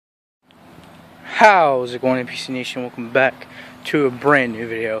How's it going, NPC Nation? Welcome back to a brand new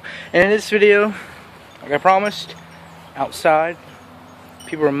video. And in this video, like I promised, outside,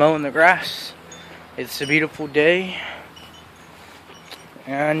 people are mowing the grass. It's a beautiful day,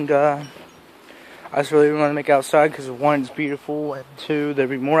 and I just really want to make outside because one, it's beautiful, and two, there'll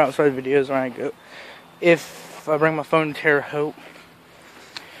be more outside videos when I go. If I bring my phone to Terre Haute,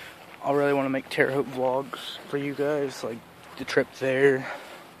 I'll really want to make Terre Haute vlogs for you guys, like the trip there.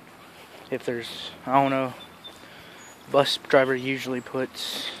 If there's, I don't know, bus driver usually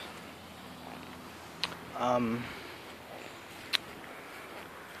puts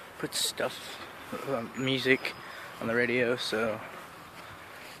stuff, music on the radio, so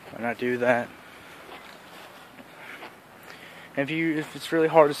why not do that? And if it's really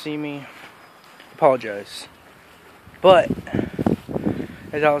hard to see me, apologize. But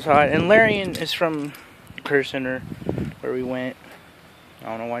it's outside, and Larian is from the Career Center where we went. I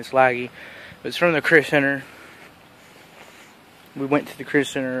don't know why it's laggy, but it's from the Career Center. We went to the Career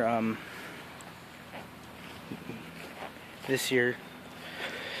Center this year,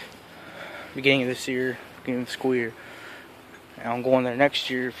 beginning of this year, beginning of the school year, and I'm going there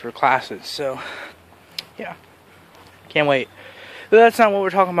next year for classes. So yeah, can't wait. But that's not what we're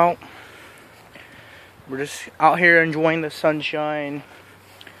talking about. We're just out here enjoying the sunshine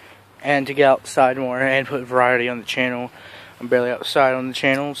and to get outside more and put variety on the channel. I'm barely outside on the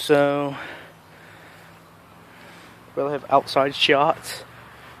channel, so we'll have outside shots.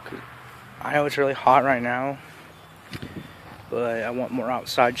 I know it's really hot right now, but I want more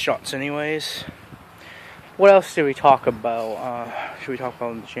outside shots anyways. What else did we talk about? Should we talk about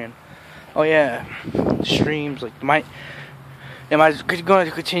on the channel? Oh yeah, streams. Like am I going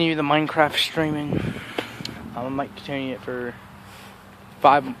to continue the Minecraft streaming? I might continue it for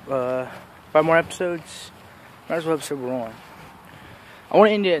five more episodes. Might as well episode we're on. I want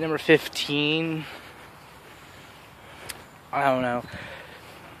to end it at number 15. I don't know.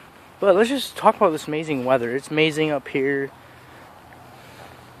 But let's just talk about this amazing weather. It's amazing up here.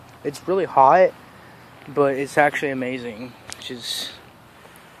 It's really hot, but it's actually amazing. Which is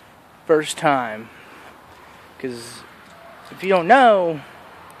first time. Because if you don't know,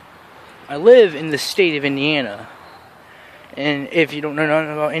 I live in the state of Indiana. And if you don't know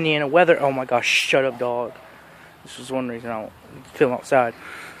nothing about Indiana weather, oh my gosh, shut up, dog. This was one reason I don't film outside.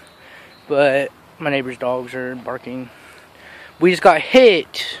 But my neighbor's dogs are barking. We just got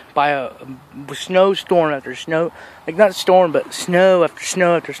hit by a snowstorm after snow. Like, not storm, but snow after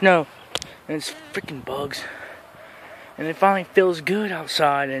snow after snow. And it's freaking bugs. And it finally feels good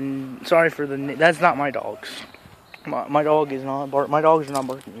outside. And sorry for that's not my dogs. My dog is not my dogs are not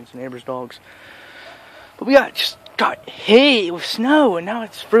barking. It's the neighbor's dogs. But we just got hit with snow. And now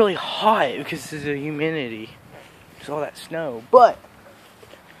it's really hot because of the humidity. It's all that snow. But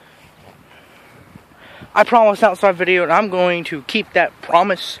I promised outside video, and I'm going to keep that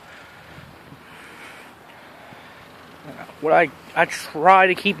promise. I try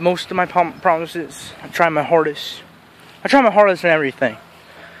to keep most of my promises. I try my hardest. I try my hardest in everything.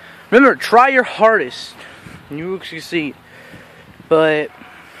 Remember, try your hardest, and you will succeed. And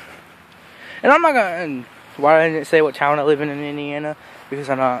I'm not gonna. Why didn't I say what town I live in Indiana? Because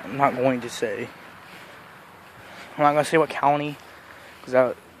I'm not going to say. I'm not going to say what county, because I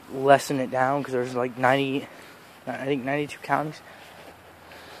would lessen it down, because there's like 92 counties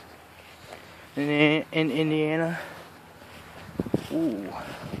in Indiana. Ooh.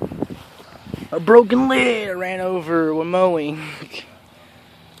 A broken lid I ran over when mowing.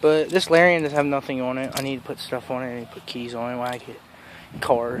 But this Larian doesn't have nothing on it. I need to put stuff on it. I need to put keys on it when I get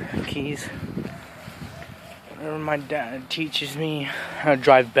car keys. Whenever my dad teaches me how to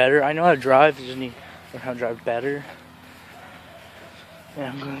drive better. I know how to drive, I just need to learn how to drive better. And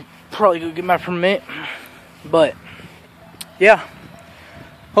I'm gonna probably go get my permit. But yeah,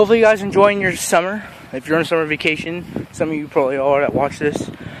 hopefully you guys enjoying your summer. If you're on summer vacation, some of you probably are that watch this.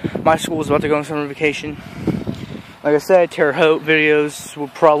 My school is about to go on summer vacation. Like I said, Terre Haute videos will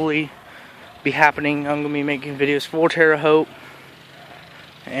probably be happening. I'm gonna be making videos for Terre Haute.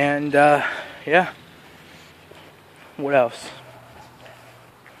 And yeah. What else?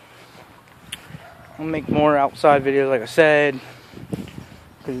 I'll make more outside videos, like I said,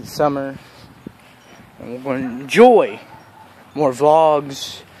 because it's summer, and we're going to enjoy more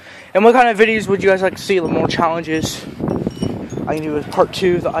vlogs. And what kind of videos would you guys like to see? More challenges. I can do a part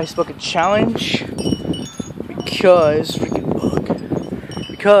 2 of the Ice Bucket Challenge, because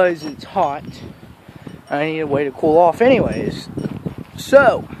it's hot. I need a way to cool off anyways.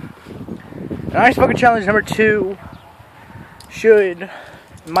 So, an Ice Bucket Challenge number 2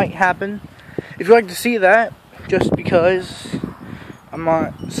 might happen. If you'd like to see that, just because I'm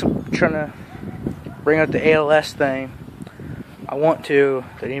not trying to bring out the ALS thing. I want to.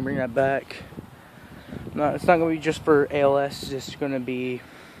 They didn't bring that back. No, it's not going to be just for ALS. It's just going to be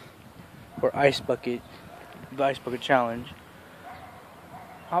for Ice Bucket. The Ice Bucket Challenge.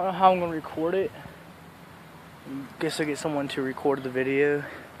 I don't know how I'm going to record it. I guess I'll get someone to record the video.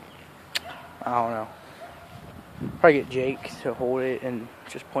 I don't know. Probably get Jake to hold it and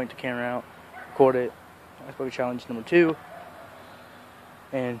just point the camera out. Record it. Ice Bucket Challenge number 2.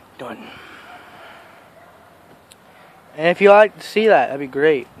 And done. And if you like to see that, that'd be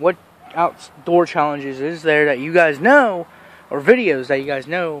great. What outdoor challenges is there that you guys know, or videos that you guys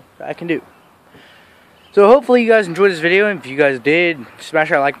know that I can do? So hopefully you guys enjoyed this video, and if you guys did, smash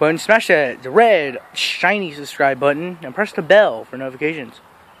that like button, smash the red shiny subscribe button, and press the bell for notifications.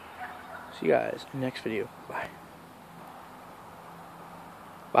 See you guys in the next video. Bye.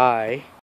 Bye.